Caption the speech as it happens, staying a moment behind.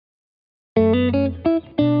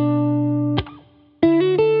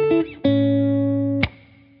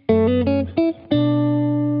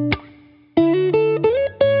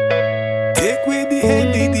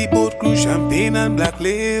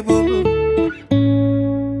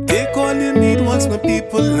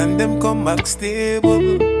come back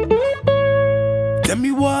stable. Tell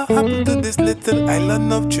me what happened to this little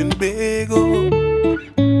island of Trinbago.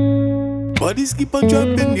 Bodies keep on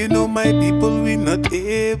dropping, you know my people, we not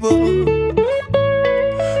able.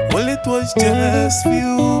 Well, it was just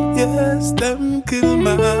few years, them killed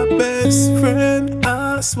my best friend.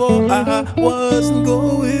 I swore I wasn't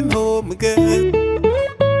going home again.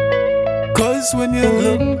 Cause when you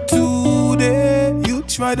look today, you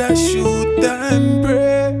try to shoot and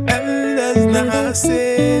pray, and there's not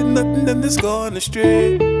say nothing, then it's gone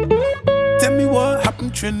astray. Tell me what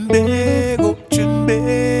happened, Trinbago,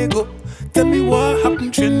 Trinbago. Tell me what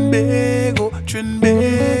happened, Trinbago,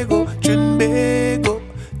 Trinbago, Trinbago.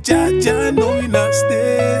 Jaja, no, we not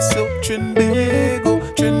stay so. Trinbago,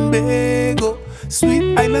 Trinbago,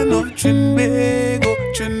 sweet island of Trinbago,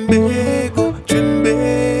 Trinbago,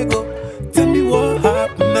 Trinbago. Tell me what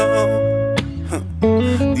happened now.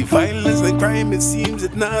 The violence and crime, it seems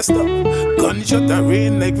it not stop. Gunshot and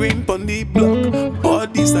rain like rain pon the block.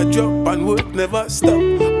 Bodies that drop and work never stop.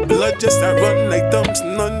 Blood just a run like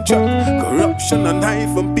Thompson on track. Corruption and high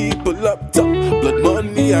from people up top. Blood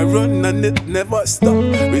money I run and it never stop.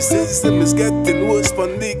 Racism is getting worse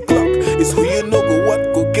pon the clock. It's who you know go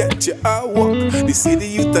what go get you a walk. They see the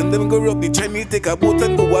youth and them go rock. They try me take a boat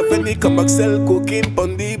and go have any come back sell cocaine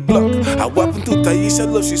pon the block. I happened to Taisha,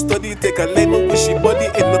 love she study, take a line over she body,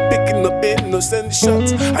 end up picking up innocent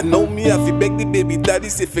shots. I know me have to beg the baby daddy,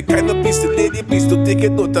 say if you kind of please the lady, please to take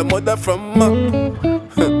it out a mother from man.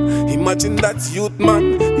 Imagine that youth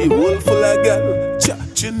man, he whole full of girl.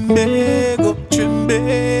 Trinbago,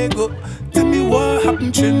 Trinbago. Tell me what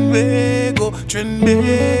happened, Trinbago,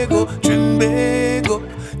 Trinbago, Trinbago.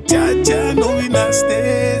 Jaja, no we not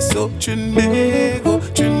stay so. Trinbago,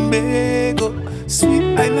 Trinbago,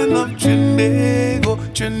 sweet island of Trinbago,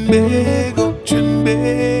 Trinbago,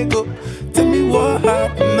 Trinbago. Tell me what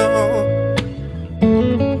happened now.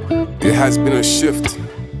 There has been a shift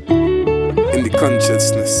in the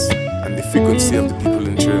consciousness and the frequency of the people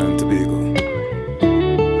in Trinidad Tobago.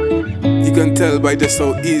 You can tell by just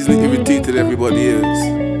how easily irritated everybody is.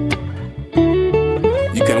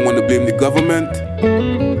 You can want to blame the government,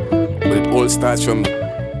 but it all starts from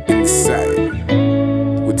inside,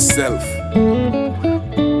 with self.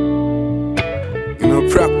 You know,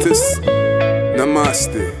 practice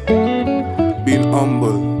namaste, being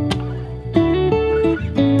humble.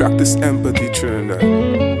 Practice empathy, Trinidad.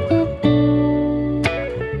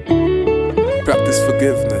 Practice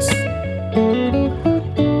forgiveness,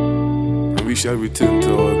 and we shall return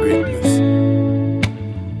to our greatness.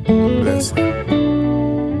 Bless.